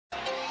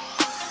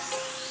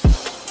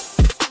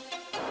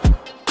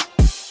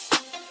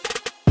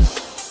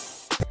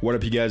What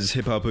up, you guys? It's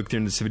HipHopHooked.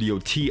 In this video,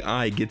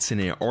 T.I. gets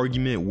in an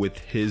argument with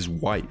his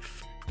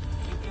wife.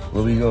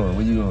 Where we going?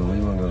 Where you going? Where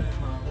you want to go?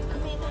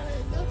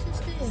 Go to the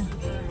studio.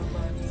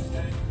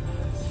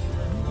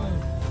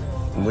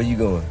 Where you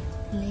going?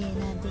 Laying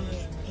out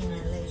bed in a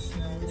little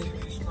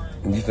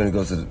bit. You finna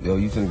go to the,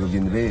 you finna go get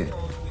in the bed.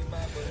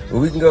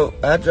 Well, we can go,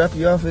 I'll drop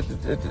you off at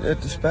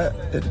the spot,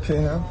 at the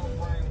penthouse.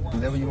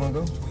 Is that where you want to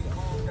go?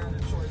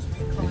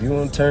 If you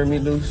want to turn me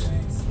loose,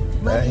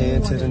 right here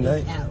into the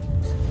night,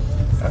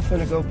 I'm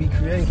finna go be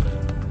creative. You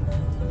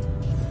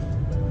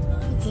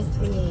can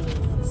create it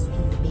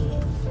in the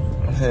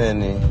bed.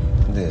 Honey,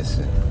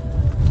 listen.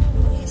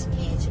 It's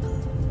magical.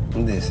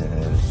 Listen,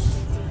 honey.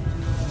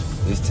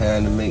 It's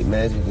time to make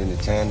magic and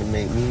it's time to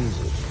make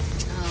music.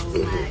 Oh my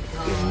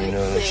God. You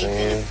know what I'm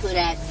saying? Put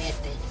out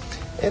nothing.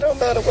 It don't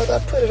matter whether I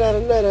put it out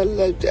or not.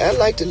 I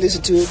like to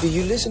listen to it. Do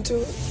you listen to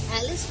it?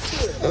 I listen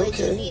to it.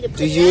 Okay. You need to put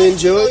Do it you out.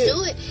 enjoy If it? you're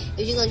gonna do it?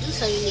 If you're gonna do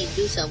something, you need to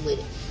do something with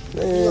it.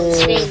 Man. You're gonna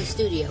stay in the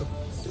studio.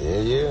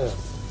 Yeah.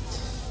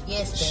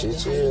 Yes, baby.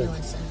 Shit, How yeah. you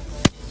doing, son?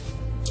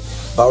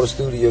 Bought a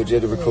studio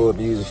just to record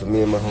music for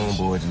me and my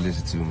homeboy to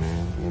listen to,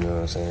 man. You know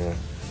what I'm saying?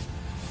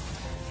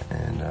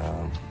 And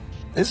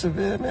it's a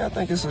bit, man. I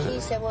think it's He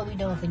a said, what we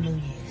doing for New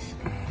Year's?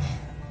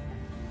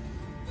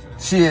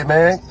 shit,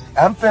 man.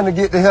 I'm finna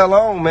get the hell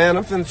on, man.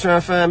 I'm finna try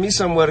and find me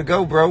somewhere to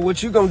go, bro.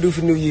 What you gonna do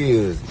for New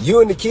Year's?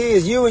 You and the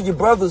kids, you and your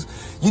brothers,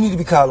 you need to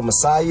be calling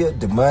Messiah,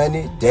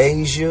 Damani,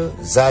 Deja,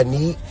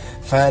 Zanique.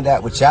 Find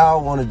out what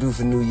y'all want to do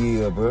for New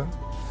Year, bro.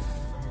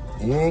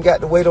 You ain't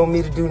got to wait on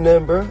me to do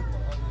nothing, bro.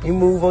 You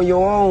move on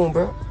your own,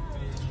 bro.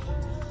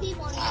 He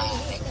wanna do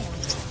it.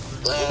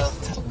 Well,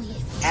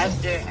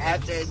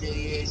 after New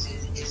Year's,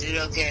 is it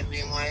okay if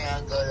me and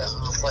Marion go to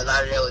Fort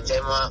Lauderdale with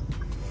J-Mom?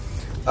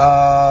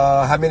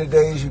 How many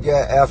days you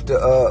got after,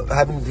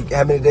 how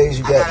many days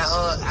you got?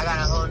 I got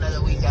a whole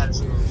another week out of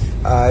school.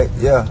 Alright,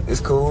 yeah, it's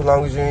cool, as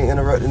long as you ain't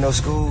interrupting no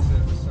school.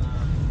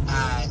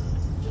 Alright.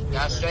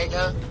 Y'all straight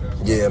though?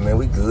 Yeah, man,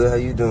 we good. How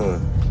you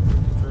doing?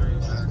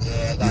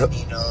 Okay, I got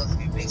Nino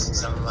remixing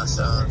some of my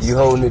songs. You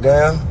holding it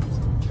down?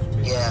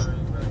 Yeah.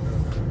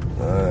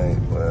 Alright,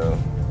 well,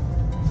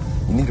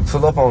 you need to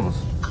pull up on us.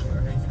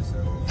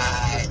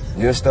 Alright.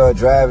 You done start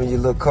driving your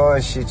little car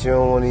and shit, you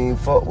don't want to even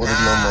fuck with us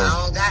no I more.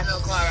 don't got no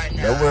car right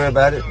now. Don't worry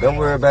about it. Don't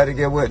worry about it.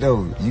 Get what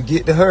though? You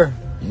get to her.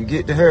 You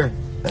get to her.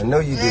 I know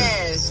you do.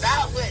 Man,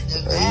 stop with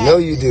the I know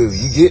you do.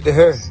 You get to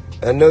her.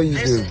 I know you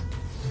do.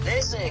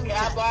 Listen, can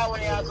I borrow one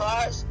of y'all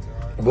cars?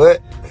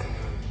 What?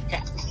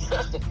 Can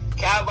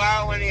I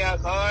borrow one of y'all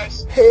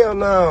cars? Hell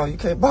no. You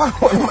can't borrow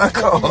one of my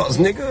cars,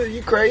 nigga.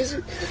 You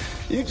crazy?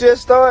 You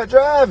just start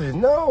driving.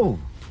 No.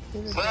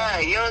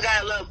 But you don't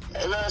got a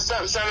little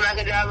something I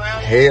can drive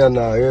around? Hell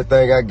no.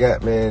 Everything I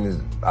got, man, is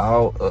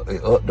all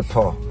up to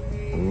par.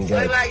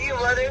 What about you,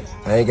 mother?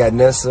 I ain't got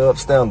nothing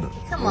substandard.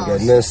 Come I on, ain't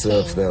got nothing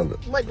King.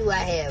 substandard. What do I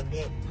have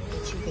that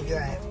you can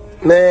drive?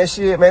 Man,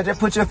 shit, man, just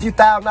put you a few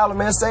 $1,000,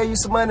 man. Save you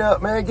some money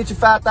up, man. Get you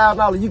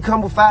 $5,000. You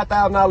come with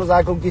 $5,000,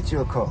 I go get you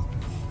a car.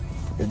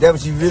 If that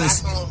what you really...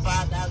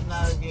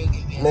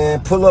 $5,000, Man,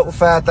 pull up with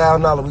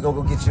 $5,000. We gonna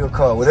go get you a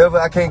car. Whatever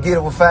I can't get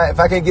it with $5. If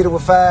I can't get it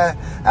with $5,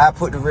 I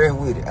put the rest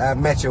with it. I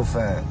match your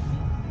 $5.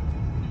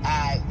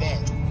 I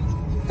bet.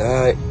 All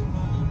right.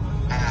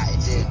 Alright,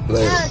 dude.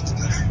 Later.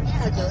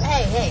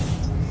 Hey.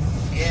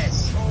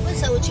 Yes.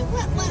 What's up with you?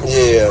 What?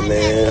 Yeah,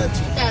 man.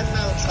 $2,000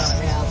 car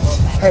that I'll go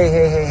back.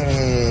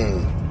 Hey.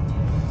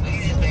 We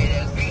just made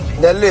an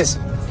agreement. Now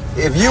listen.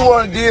 If you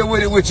want to deal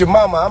with it with your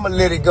mama, I'm gonna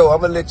let it go. I'm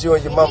gonna let you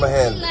and your mama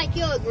handle it. Like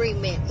your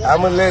agreement.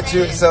 I'm gonna let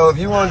you. So if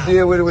you want to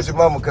deal with it with your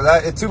mama, cause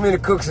it's too many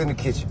cooks in the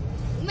kitchen.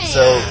 Man,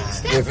 So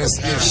stop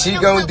if she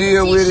no gonna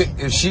deal with it,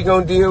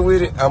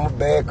 competition. I'ma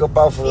back up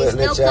off of it It's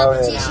and no let y'all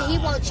handle competition. it. He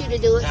wants you to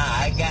do it. Nah,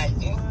 I got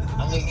you.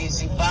 I'm gonna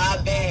get you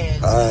 5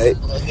 bands. Alright.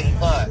 Go get a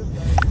car.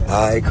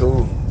 All right,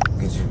 cool.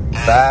 Get you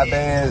 5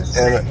 bands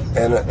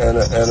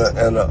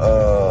and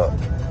a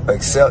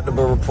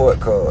acceptable report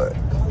card.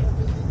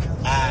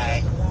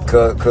 Alright.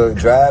 Cause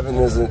driving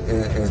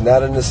is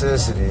not a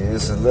necessity;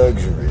 it's a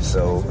luxury.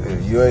 So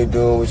if you ain't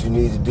doing what you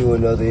need to do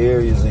in other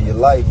areas of your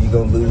life, you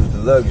gonna lose the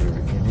luxury.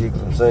 You dig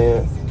what I'm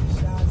saying?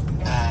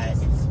 Alright.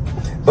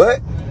 But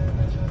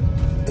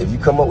if you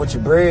come up with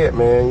your bread,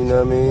 man, you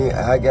know what I mean.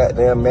 I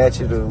goddamn match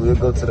it, or we'll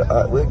go to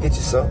the we'll get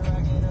you some.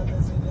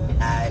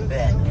 I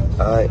bet.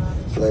 All right,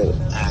 later.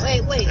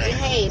 Wait.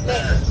 Hey, baby.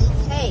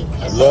 Hey.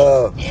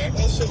 Love.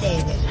 That's your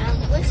David.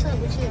 What's up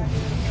with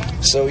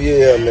you? So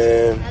yeah,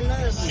 man. I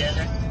love you.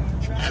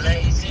 I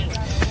love you too.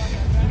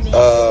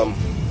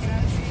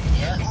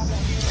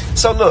 Yeah.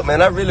 So look,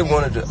 man, I really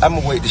wanted to. I'm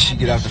gonna wait till she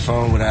get off the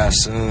phone with our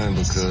son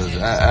because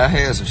I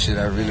had some shit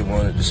I really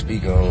wanted to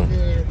speak on.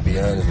 To be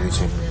honest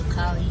with you. We'll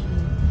call you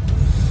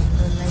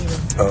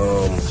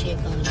later. Check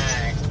on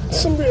you.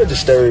 Some real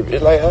disturbed.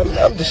 Like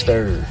I'm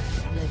disturbed.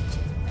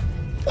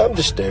 I'm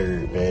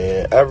disturbed,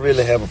 man. I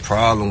really have a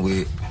problem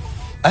with.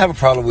 I have a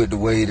problem with the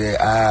way that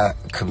our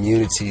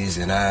communities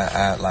and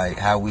I like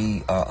how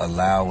we are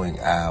allowing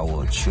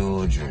our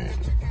children,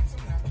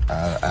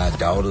 our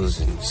daughters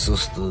and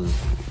sisters,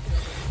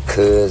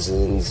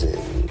 cousins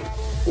and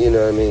you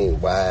know what I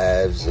mean,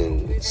 wives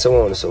and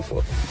so on and so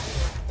forth.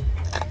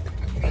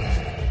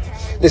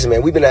 Listen,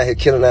 man, we've been out here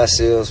killing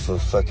ourselves for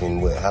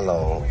fucking, what, how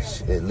long?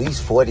 At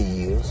least 40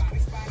 years.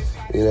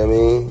 You know what I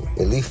mean?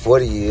 At least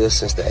 40 years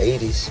since the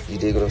 80s. You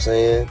dig what I'm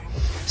saying?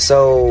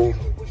 So,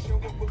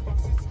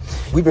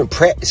 we've been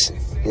practicing.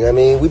 You know what I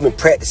mean? We've been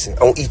practicing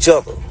on each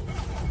other.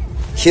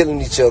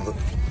 Killing each other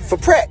for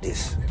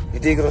practice. You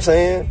dig what I'm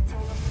saying?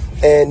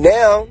 And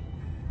now,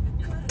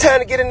 time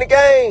to get in the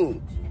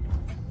game.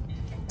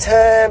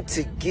 Time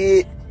to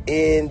get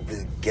in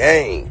the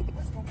game.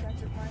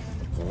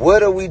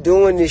 What are we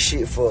doing this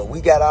shit for? We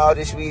got all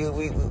this,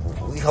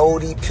 we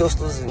hold these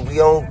pistols and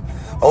we on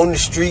the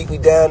street, we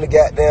down the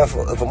goddamn, if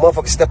a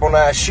motherfucker step on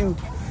our shoe,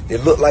 they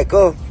look like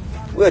us,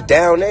 we'll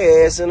down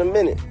their ass in a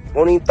minute.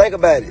 Won't even think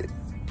about it.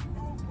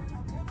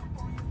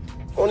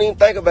 Won't even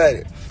think about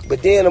it.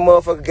 But then a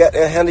motherfucker got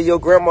there, handle your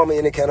grandmama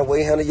any kind of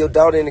way, handle your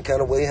daughter any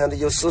kind of way, handle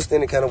your sister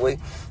any kind of way,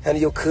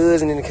 handle your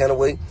cousin any kind of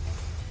way.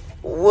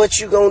 What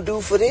you gonna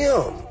do for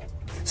them?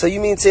 So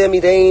you mean tell me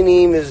they ain't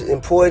even as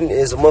important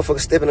as a motherfucker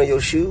stepping on your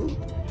shoe?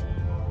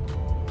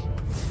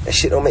 That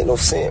shit don't make no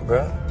sense,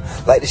 bro.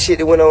 Like the shit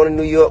that went on in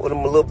New York with a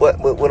little boy,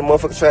 when a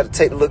motherfucker tried to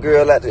take the little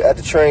girl out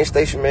the train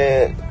station,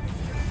 man.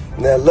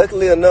 Now,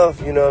 luckily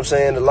enough, you know what I'm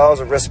saying, the laws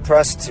of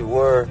reciprocity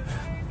were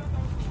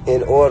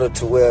in order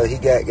to where he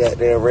got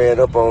goddamn ran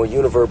up on.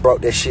 Universe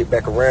brought that shit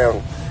back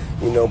around,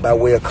 you know, by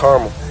way of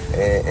karma.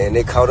 And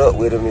they caught up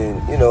with him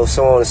and, you know,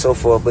 so on and so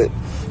forth. But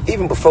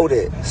even before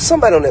that,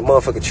 somebody on that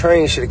motherfucking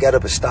train should have got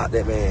up and stopped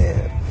that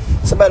man.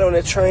 Somebody on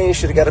that train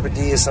should have got up and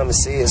did something and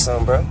said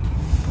something, bro.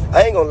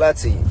 I ain't gonna lie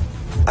to you.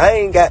 I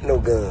ain't got no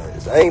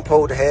guns. I ain't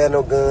supposed to have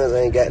no guns. I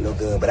ain't got no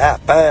gun. But I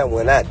find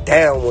one. I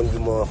down one of you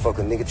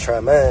motherfuckers, nigga. Try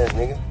mine,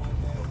 nigga.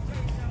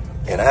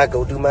 And I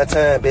go do my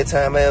time, best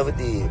time I ever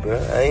did, bro.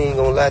 I ain't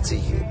gonna lie to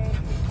you.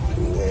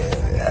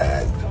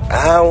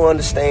 I don't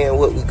understand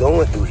what we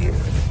going through here.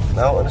 I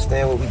don't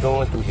understand what we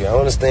going through here. I don't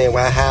understand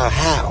why, how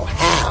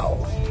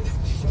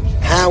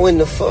in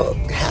the fuck,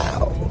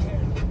 how?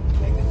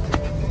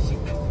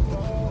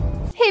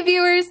 Hey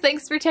viewers,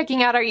 thanks for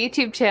checking out our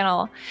YouTube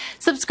channel.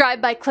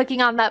 Subscribe by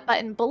clicking on that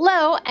button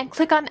below and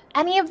click on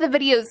any of the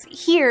videos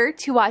here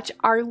to watch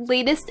our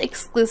latest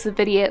exclusive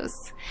videos.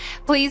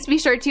 Please be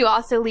sure to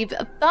also leave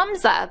a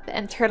thumbs up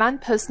and turn on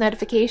post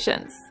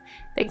notifications.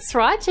 Thanks for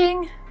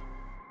watching!